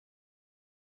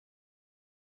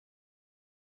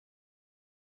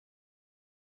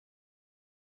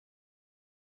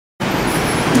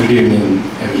Good evening,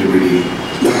 everybody.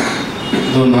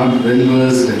 Though not well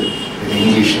versed in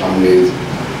English language,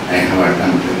 I have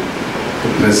attempted to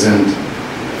present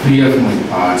few of my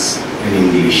parts in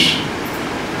English.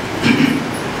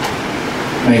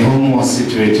 My home was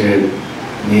situated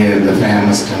near the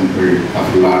famous temple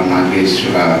of Lord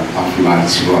Nageshwara of Lord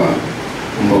Shiva,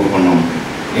 Kumbakonam,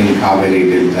 in Kaveri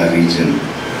Delta region,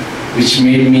 which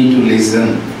made me to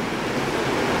listen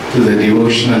to the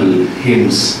devotional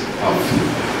hymns of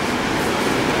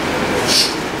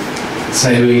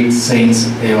Saivite Saints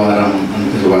Devaram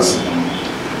and Tiruvasakam.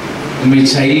 In my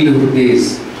childhood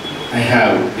days, I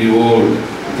have devoured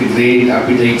the great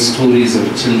appetite stories of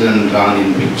children drawn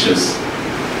in pictures.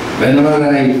 Whenever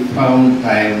I found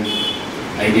time,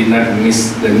 I did not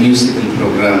miss the musical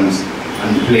programs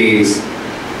and plays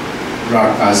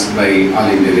broadcast by All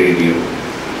India Radio.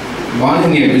 Born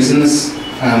in a business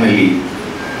family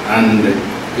and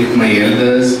with my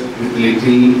elders with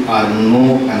little or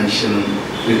no connection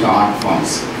with art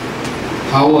forms,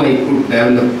 how I could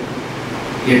develop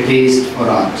a taste for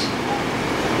art?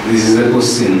 This is a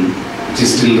question which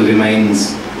still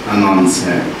remains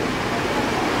unanswered.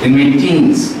 In my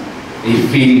teens, I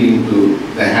fell into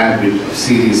the habit of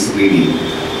serious reading.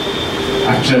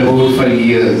 After about 5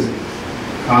 years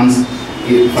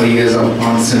of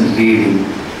constant reading,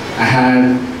 I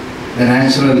had the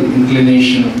natural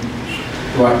inclination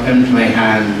to attempt my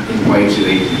hand in poetry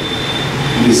writing.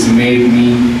 This made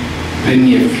me pen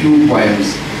a few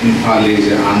poems in college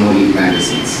annual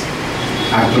magazines.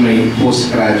 After my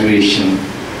post-graduation,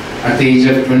 at the age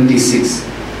of 26,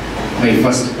 my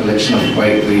first collection of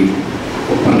poetry,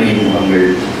 Uppanai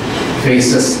Mugangal,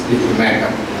 Faces with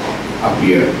Makeup,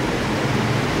 appeared.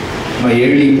 My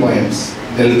early poems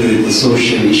dealt with the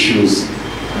social issues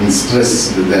and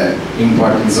stressed the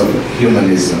importance of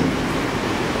humanism.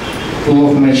 Two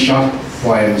of my short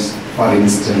poems, for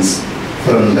instance,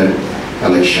 from that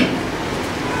collection.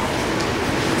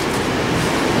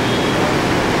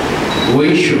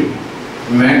 Why should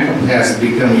makeup has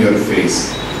become your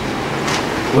face?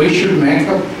 Why should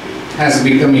makeup has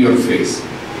become your face?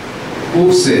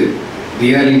 Who said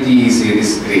reality is a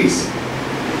disgrace?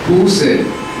 Who said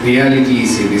reality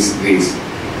is a disgrace?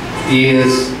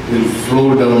 Tears will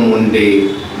flow down one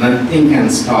day, nothing can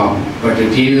stop, but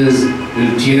the tears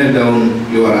will tear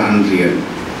down your unreal.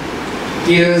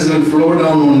 Tears will flow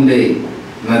down one day,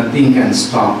 nothing can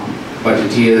stop, but the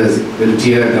tears will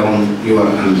tear down your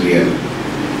unreal.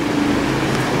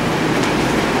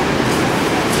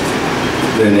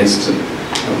 The next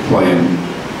poem.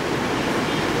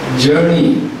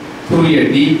 Journey through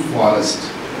a deep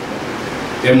forest,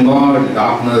 embodied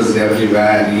darkness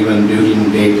everywhere, even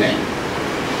during daytime.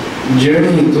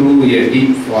 Journey through a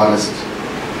deep forest,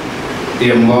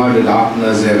 embodied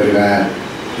darkness everywhere,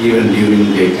 even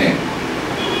during daytime.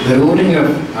 The roaring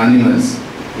of animals,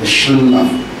 the shrill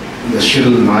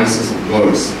noises of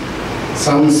birds,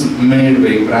 sounds made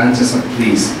by branches of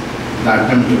trees that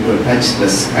attempt to touch the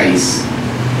skies.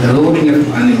 The roaring of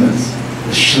animals,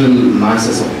 the shrill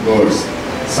noises of birds,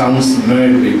 sounds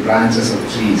made by branches of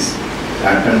trees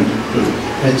that attempt to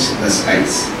touch the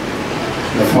skies.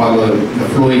 The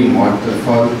flowing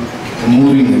waterfall, the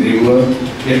moving river,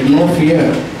 yet no fear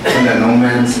in the no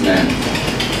man's land.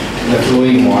 The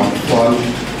flowing waterfall,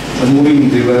 the moving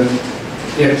river,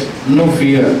 yet no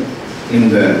fear in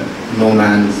the no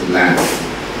man's land.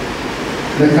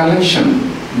 The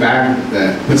collection bagged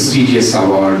the prestigious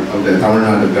award of the Tamil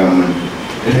Nadu government.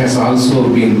 It has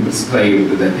also been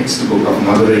prescribed the textbook of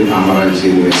Madurai Kamaraj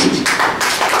University.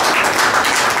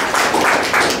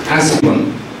 As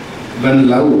one, when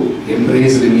love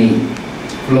embraced me,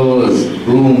 flowers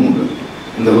bloomed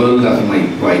in the world of my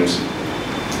poetry.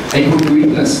 I could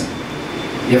witness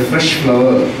a fresh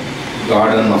flower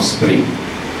garden of spring.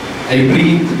 I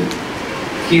breathed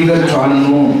hitherto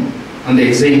unknown and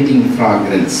exciting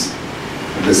fragrance.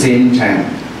 At the same time,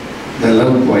 the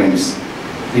love poems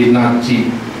did not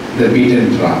cheat the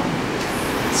beaten track.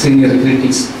 Senior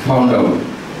critics found out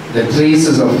the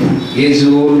traces of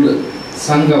age-old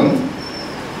Sangam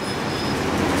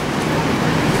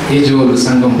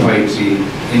poetry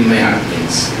in my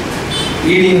utterance.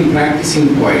 Leading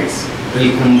practicing poets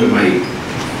welcomed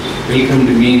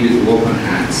me with open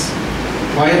hands.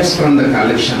 Poems from the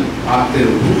collection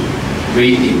Aathiruppu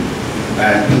Waiting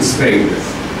were prescribed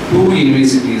 2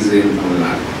 universities in Tamil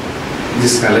Nadu.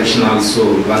 This collection also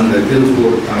won the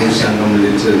Tirupur Tamil Sangam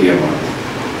Literary Award.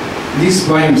 These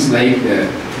poems, like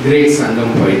great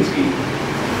Sangam poetry,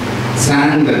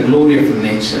 sang the glory of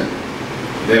nature.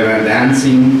 They were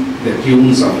dancing the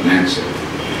tunes of nature.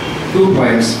 2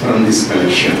 poems from this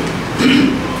collection.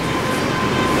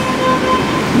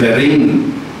 The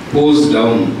rain pours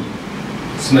down,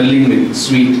 smelling with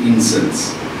sweet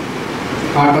incense.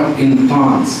 Caught up in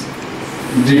thorns,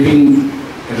 dripping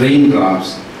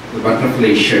raindrops, the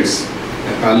butterfly sheds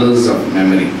the colors of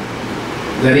memory.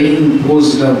 The rain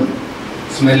pours down,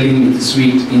 smelling with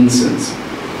sweet incense.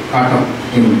 Caught up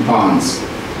in thorns,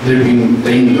 dripping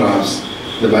raindrops,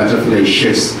 the butterfly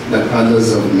sheds the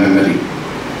colors of memory.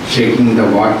 Shaking the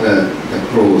water, the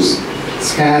crows.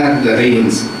 Scare the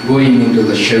rains, going into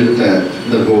the shelter,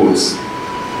 the goats.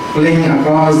 Playing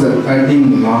across the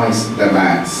thudding noise, the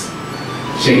bats.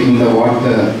 Shaking the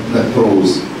water, the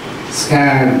crows.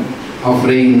 Scared of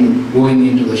rain, going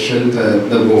into the shelter,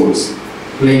 the goats.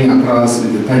 Playing across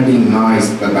with the thudding noise,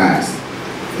 the bats.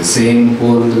 The same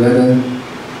cold weather,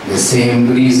 the same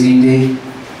breezy day,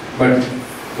 but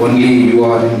only you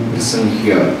are in prison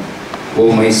here.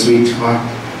 Oh my sweetheart,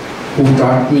 who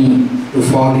taught me to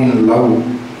fall in love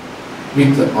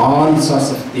with all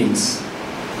sorts of things.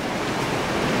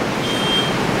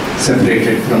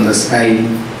 Separated from the sky,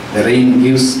 the rain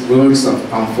gives words of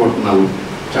comfort now.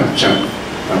 Chup chup,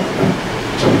 tup tup,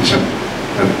 chup chup,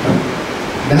 tup tup.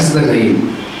 Does the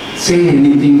rain say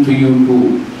anything to you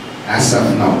too as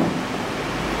of now?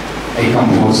 I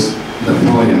composed the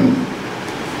poem.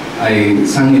 I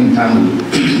sang in Tamil.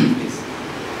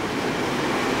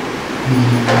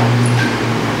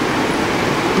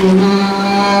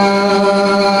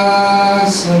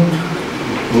 Vasam,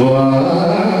 vasam,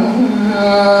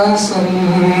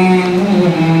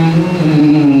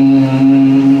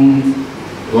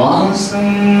 vasam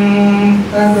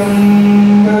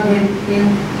kadambavittu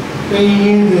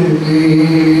peyyudu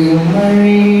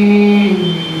mazhi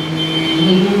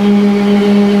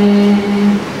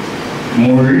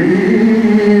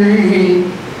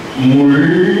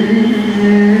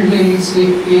முள்ளை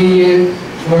சிக்கிய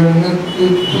வண்ணத்து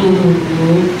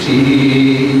பூச்சி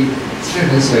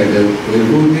சடசடப்பு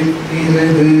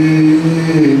உதிர்கிறது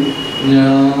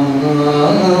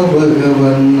ஞாபக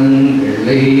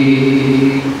வண்ணங்களை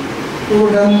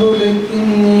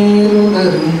உடம்புலக்கின்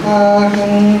நீருடரும்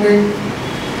காகங்கள்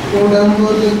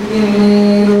உடம்புலக்கின்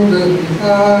நீருடரும்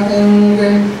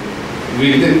காகங்கள்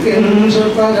விடுக்கின்ற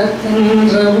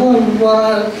பறக்கின்ற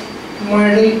ஒவ்வால்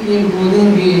மழைக்கு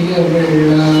ஒதுங்கிய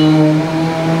வெள்ளாடுகள்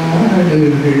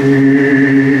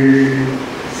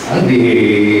அதே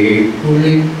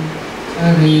குளிர்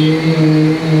அதே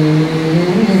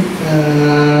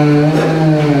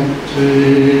காற்று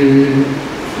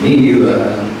நீரா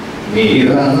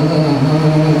நீரானிலே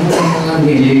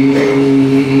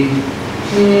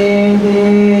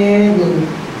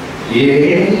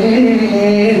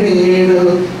ஏதேதோ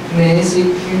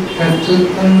நேசிக்க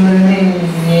கற்றுக்கொண்ட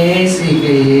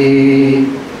நேசிகையே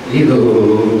இதோ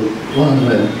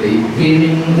வானத்தை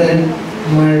பிரிந்த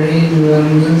மழை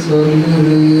வந்து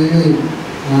சொல்லுது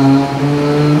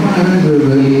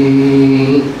ஆறுதல்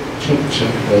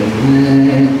சொச்சப்பெண்ண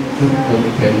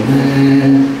சொப்பெண்ண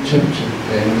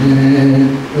சொச்சப்பெண்ண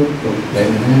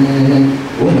சொப்பெண்ண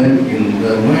உனக்கு இந்த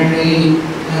மழை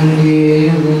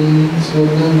அங்கேயும்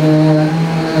சொல்லலாம்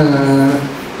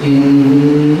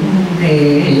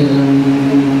இந்தேலம்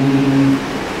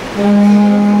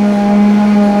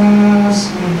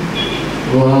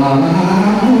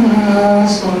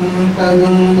வாசம்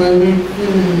தகும்பவிட்டு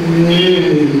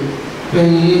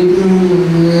பெய்து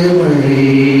மழை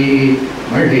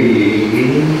மழை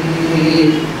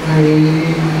மழை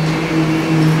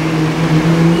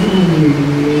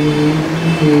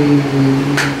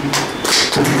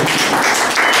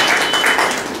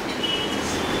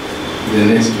The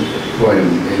next poem,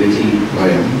 a little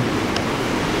poem.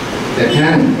 The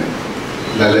tank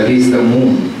lullabies the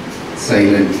moon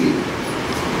silently.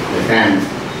 The tank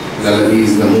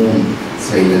lullabies the moon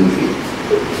silently.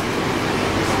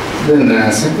 Then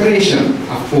separation,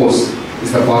 of course,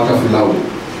 is the part of love.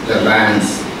 The bands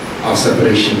of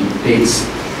separation takes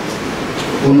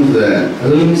one of the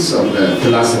realms of the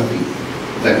philosophy.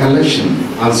 The collection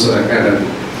also recorded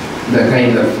the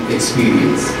kind of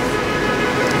experience.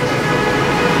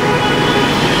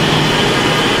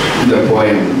 The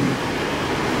poem.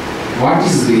 What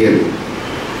is real?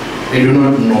 I do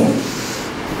not know.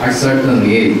 At certain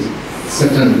age,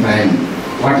 certain time,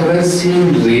 whatever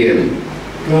seemed real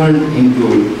turned into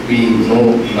being no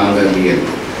longer real.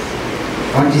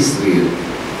 What is real?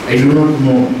 I do not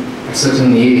know. At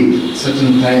certain age,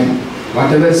 certain time,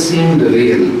 whatever seemed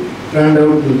real turned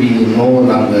out to be no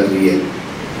longer real.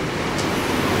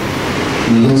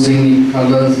 Losing its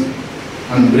colors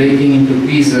and breaking into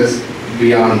pieces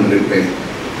beyond repair.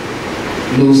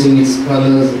 Losing its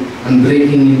colors and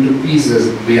breaking into pieces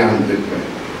beyond repair.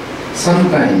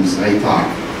 Sometimes I thought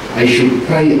I should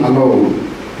cry aloud,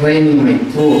 crying in my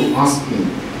throat, asking,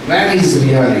 Where is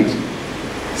reality?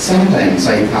 Sometimes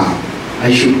I thought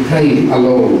I should cry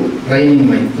aloud, draining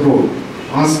my throat,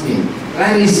 asking,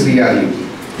 where is reality?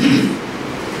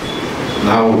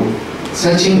 Now,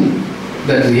 searching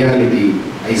that reality,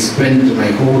 I spent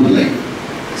my whole life.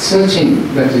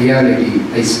 Searching that reality,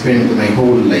 I spent my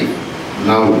whole life.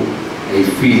 Now, I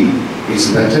feel it's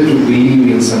better to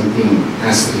believe in something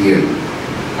as real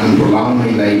and prolong my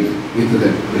life with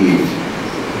that belief.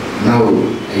 Now,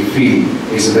 I feel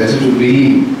it's better to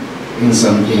believe in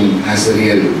something as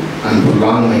real and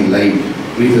prolong my life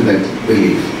with that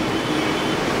belief.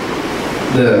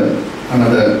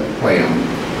 Another poem.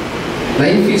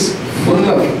 Life is full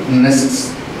of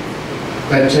nests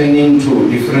pertaining to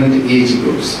different age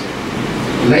groups.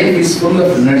 Life is full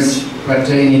of nets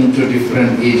pertaining to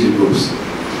different age groups.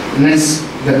 Nets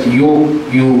that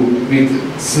yoke you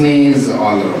with snares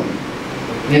all around.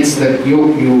 Nets that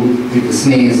yoke you with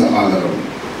snares all around.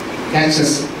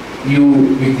 Catches you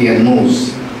with your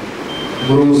nose.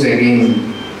 Grows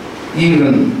again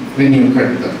even when you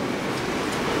cut them.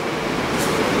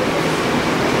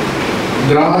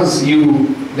 Draws you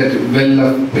that well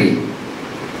of pain.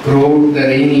 Throughout the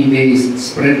rainy days,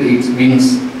 spread its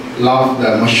wings, laugh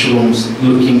the mushrooms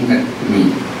looking at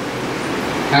me.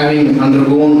 Having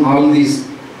undergone all this,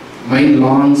 mind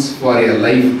longs for a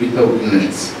life without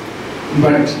nets.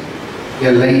 But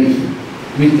a life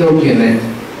without a net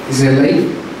is a life.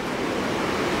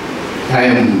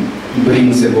 Time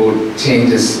brings about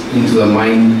changes into the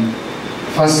mind.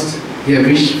 First, a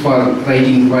wish for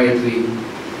writing poetry,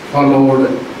 followed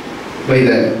by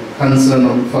the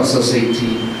concern for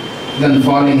society, then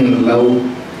falling in love.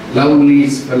 Love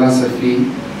leads philosophy.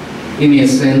 In a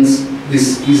sense,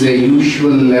 this is a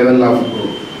usual level of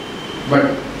growth.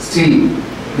 But still,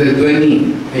 the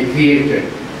dhwani I created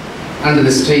and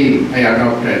the style I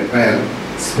adopted were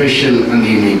special and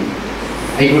unique.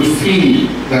 I could feel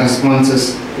the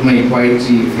responses to my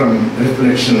poetry from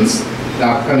reflections, the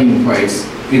upcoming poets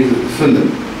with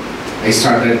film. I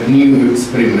started new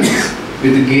experiments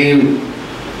which gave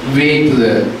way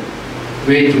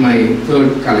to my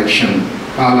third collection,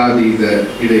 Kaladi the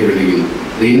Idaiveliyil,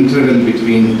 the interval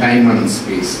between time and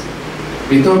space.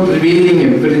 Without revealing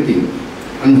everything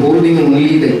and holding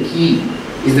only the key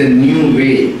is the new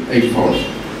way I found.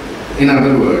 In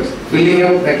other words, filling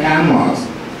up the canvas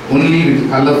only with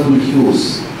colorful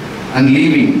hues and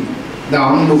leaving the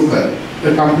onlooker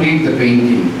to complete the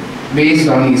painting based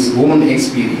on his own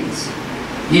experience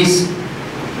is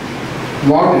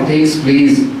what takes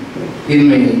place in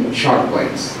my short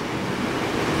poems.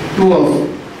 Two of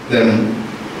them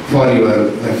for your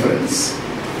reference.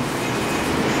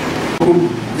 Could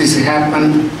this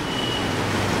happen?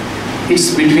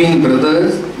 It's between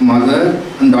brothers, mother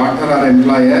and daughter or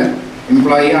employer.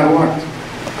 Employee or what?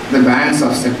 The bands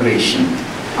of separation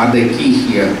are the key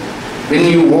here. When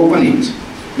you open it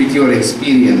with your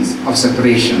experience of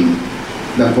separation,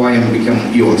 the poem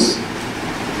becomes yours.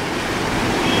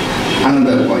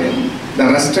 Another poem. The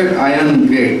rusted iron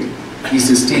gate is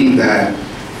still there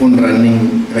on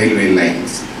running railway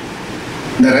lines.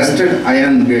 The rusted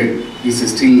iron gate is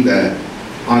still there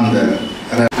on the...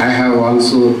 I have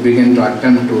also begun to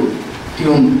attempt to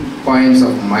tune poems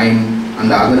of mine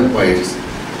and other poets,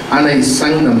 and I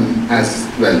sung them as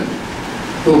well.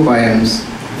 Two poems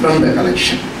from the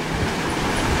collection.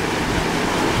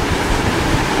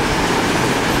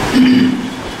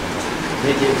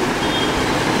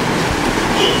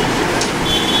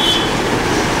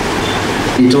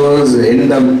 It was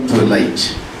end of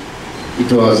twilight.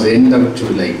 It was end of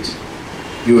twilight.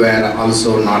 You were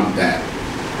also not there.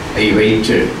 I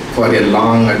waited for a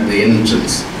long at the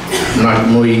entrance, not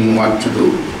knowing what to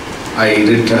do. I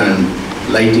returned,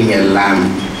 lighting a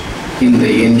lamp in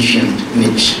the ancient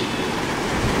niche.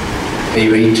 I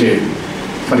waited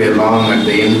for a long at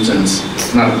the entrance,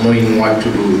 not knowing what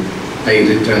to do. I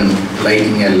returned,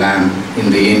 lighting a lamp in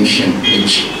the ancient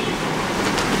niche.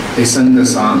 I sang the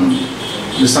song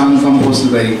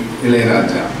composed by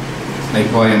Ilayaraja. My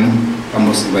poem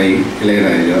composed by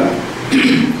Ilayaraja.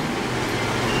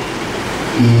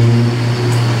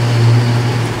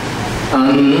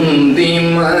 அந்தி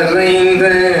மறைந்த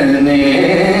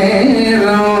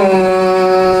நேரம்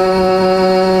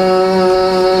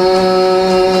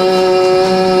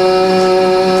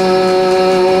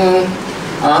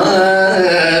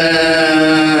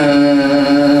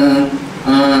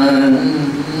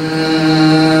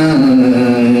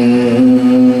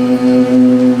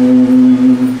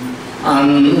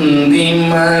அந்தி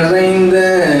மறைந்த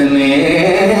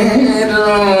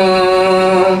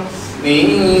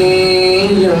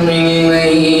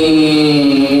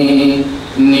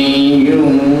நீயும்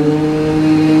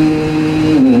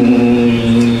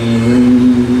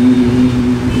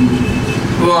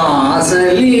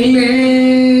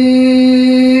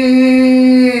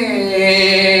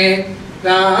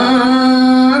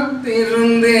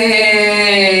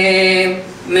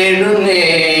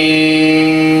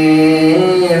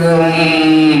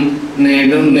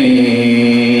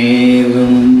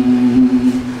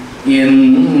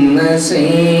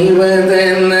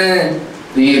செய்வதென்ன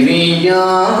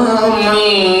தெரியாமல்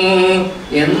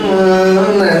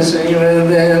என்ன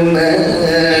செய்வதென்ன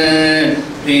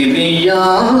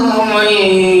தெரியாமல்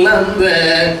அந்த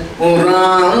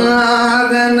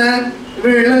புராதன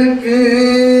விளக்கு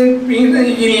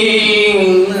பிறையில்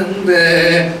அந்த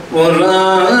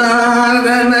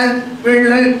புராதன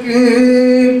விளக்கு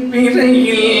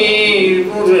பிறையில்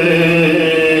ஒரு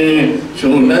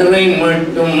சுடரை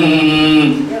மட்டும்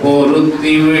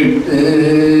பொருத்திவிட்டு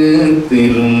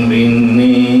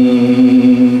திரும்பினே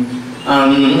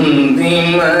அந்தி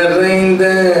மறைந்த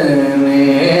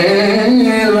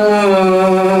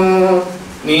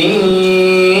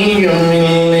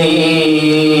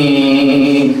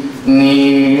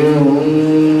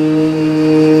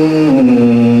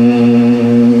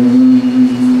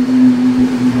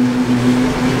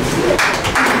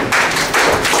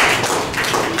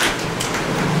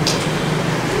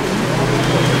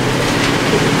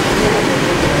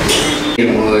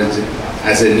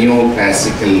as a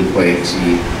neoclassical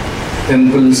poetry.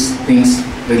 Temples, things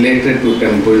related to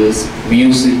temples,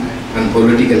 music and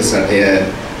political satire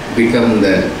become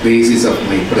the basis of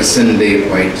my present day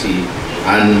poetry,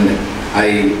 and I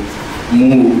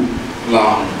move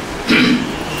along.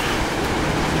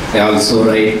 I also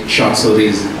write short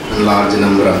stories and large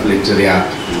number of literary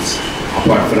articles.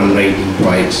 Apart from writing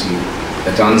poetry,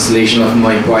 the translation of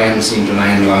my poems into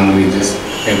 9 languages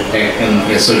have taken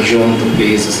a sojourn to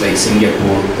places like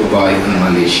Singapore, Dubai and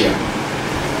Malaysia.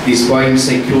 These poems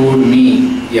secured me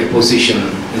a position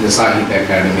in the Sahitya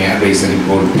Academy Advisory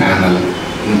Board panel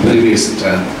in previous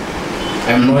term.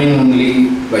 I am known only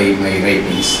by my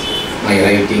writings. My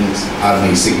writings are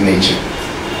my signature.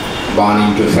 Born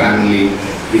into a family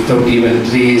without even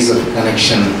trace of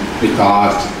connection with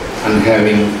art and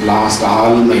having lost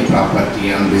all my property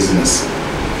and business,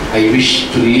 I wish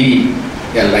to lead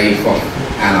a life of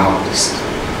an artist.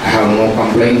 I have no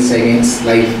complaints against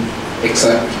life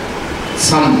except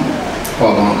some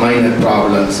minor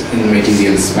problems in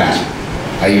material span.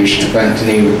 I wish to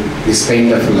continue this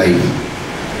kind of life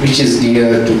which is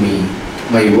dear to me.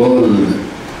 My world,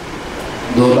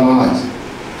 though large,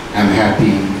 I am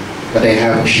happy that I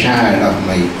have shared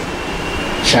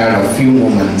a few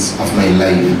moments of my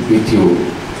life with you.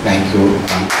 Thank you.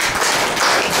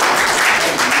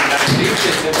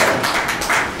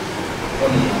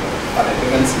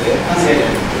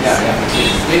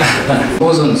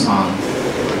 Ozone song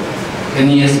 10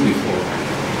 years before,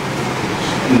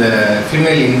 the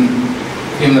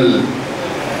female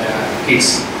kids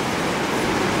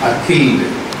are killed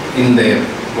in their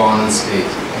born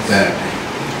stage.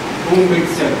 Womb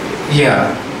itself. Yeah.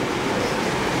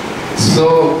 So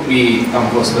we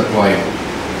composed the poem.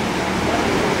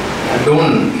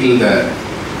 Don't kill the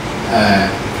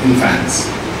infants.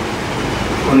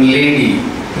 One lady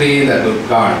prayed that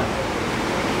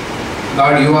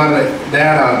God, you are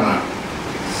there or not?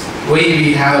 Why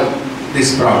we have this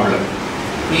problem?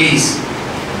 Please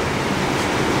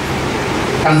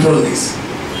control this.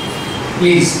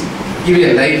 Please give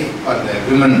a life for the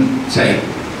woman child.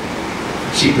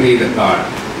 She prayed to God.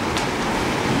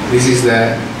 This is the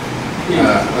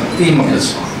theme of the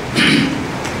song.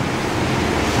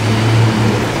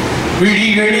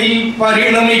 விழிகளில்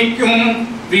பரிணமிக்கும்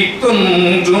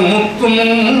வித்தொன்று முத்தும்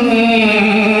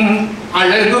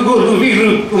அழகு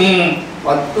குருவிருக்கும்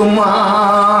 10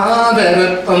 மாத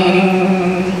ரத்தம்.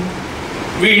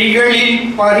 விழிகளில்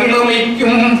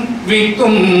பரிணமிக்கும்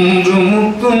வித்தொன்று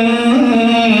முத்தும்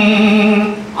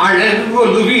அழகு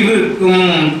குருவிருக்கும்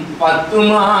 10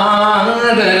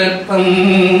 மாத ரத்தம்.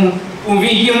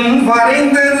 புவியும்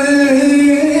வரைந்தது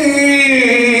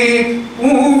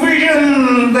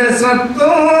பூவிழந்த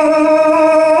சத்தம்.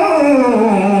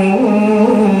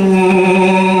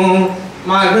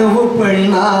 மகவு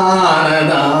பெண்ணானதால்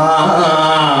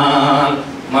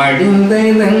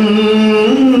மடிந்ததன்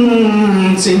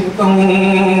சித்தம்.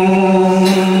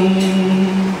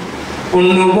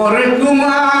 பொண்ணு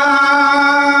பொறக்குமா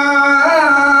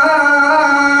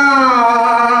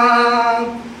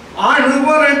ஆணு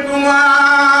பொறக்குமா?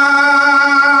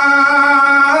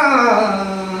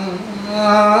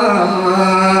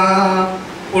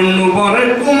 பொண்ணு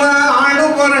பொறக்குமா ஆணு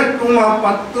பொறக்குமா?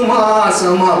 10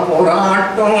 மாசமா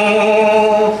போராட்டம்.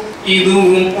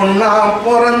 இதுவும் பொண்ணா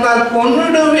பிறந்தா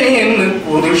கொண்டுவேன்னு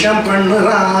புருஷன்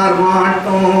பண்ணுறார்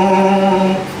மாட்டோம்.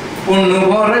 பொண்ணு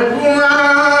பொறக்குமா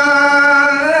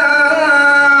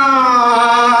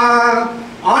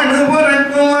ஆணு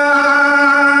பொறக்குமா?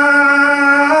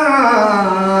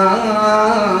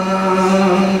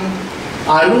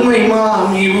 அருமை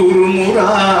மாமி உருமுறா,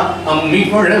 அம்மி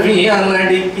குழவியால்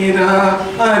அடிக்கிறா.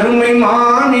 அருமை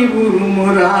மாமி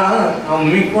உருமுறா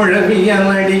அம்மி குழவிய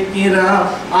நடிக்கிறா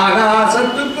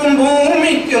ஆகாசத்துக்கும்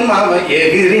பூமிக்கும் அவ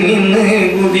எகிரி நின்று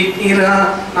குதிக்கிறா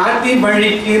ஆத்தி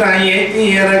பழிக்கிறா ஏத்தி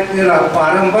இறக்குறா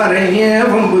பரம்பரைய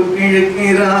வம்பு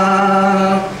கிழக்கிறா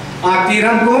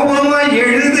ஆத்திரம் கோபமாய்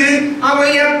எழுது அவ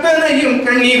எத்தனையும்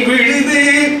கண்ணீர் விழுது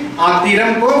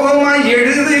ஆத்திரம் கோபமாய்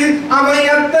எழுது அவ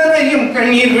எத்தனையும்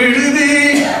கண்ணீர் விழுது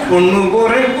பொண்ணு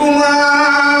குறைக்குமா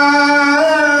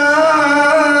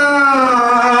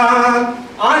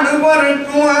ஆடு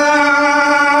குறைக்குமா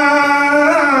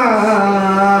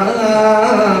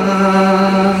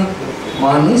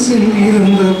மனசில்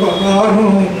இருந்த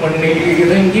பாரம் மண்ணில்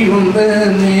இறங்கி வந்த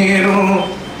நேரம்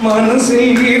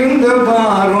மனசில் இருந்த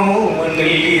பாரம்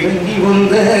மண்ணில் இறங்கி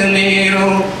வந்த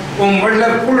நேரம் பொம்பள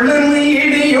புள்ளன்னு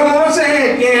இடியோசை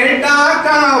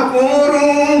கேட்டாக்கா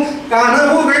போரும்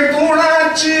கனவுகள்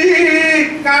தூளாச்சு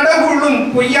கடவுளும்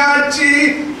பொய்யாச்சு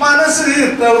மனசு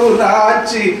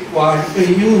தவுளாச்சு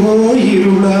வாழ்க்கையோ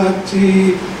இருளாச்சு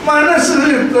மனசு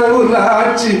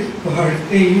தவுளாச்சு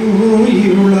வாழ்க்கையோ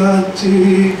இருளாச்சு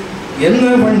என்ன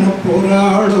பண்ண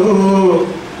போறாளோ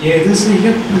எது செய்ய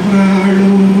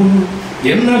போறாளோ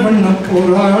என்ன பண்ண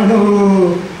போறாளோ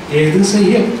எது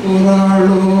செய்ய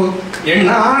போறாளோ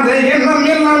எண்ணாத எண்ணம்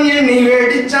எல்லாம் எண்ணி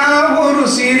வெடிச்சா ஒரு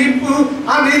சிரிப்பு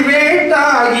அதில்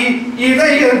வேட்டாகி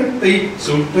இதயத்தை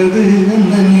சுட்டது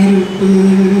அந்த நெருப்பு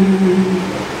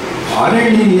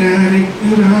அரளி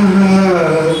அரைக்கிறா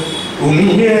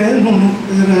உமிய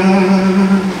நுணுக்கிறா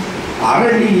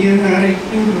அரளிய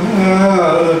அரைக்கிறா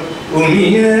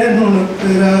உமிய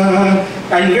நுணுக்கிறா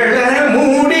கண்களை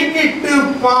மூடிக்கிட்டு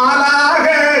பாலாக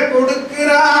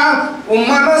கொடுக்கிறா உன்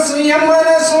மனசும் என்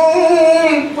மனசும்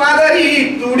பதறி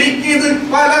துடிக்குது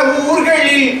பல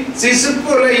ஊர்களில்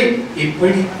சிசுக்குலை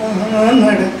இப்படித்தான்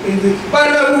நடக்குது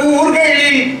பல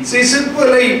ஊர்களில்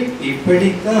சிசுக்குலை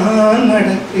இப்படித்தான்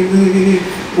நடக்குது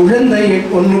குழந்தையை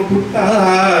கொன்னு புட்டா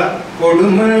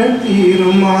கொடுமை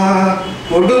தீருமா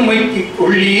கொடுமைக்கு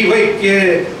கொள்ளி வைக்க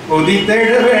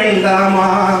கொதித்தெழ வேண்டாமா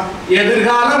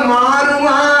எதிர்காலம்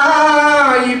மாறுமா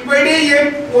இப்படியே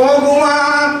போகுமா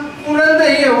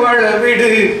குழந்தைய வாழவிடு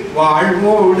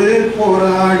வாழ்வோடு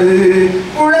போராடு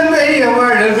குழந்தைய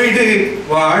வாழவிடு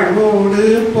வாழ்வோடு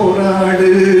போராடு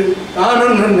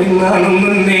நானும் நன்னே நானும்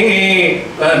நன்னே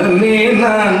தனன்னே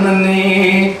நான் நன்னே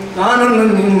நானும்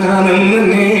நன்னே நானும்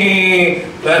நன்னே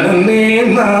தனன்னே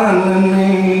நான் நன்னே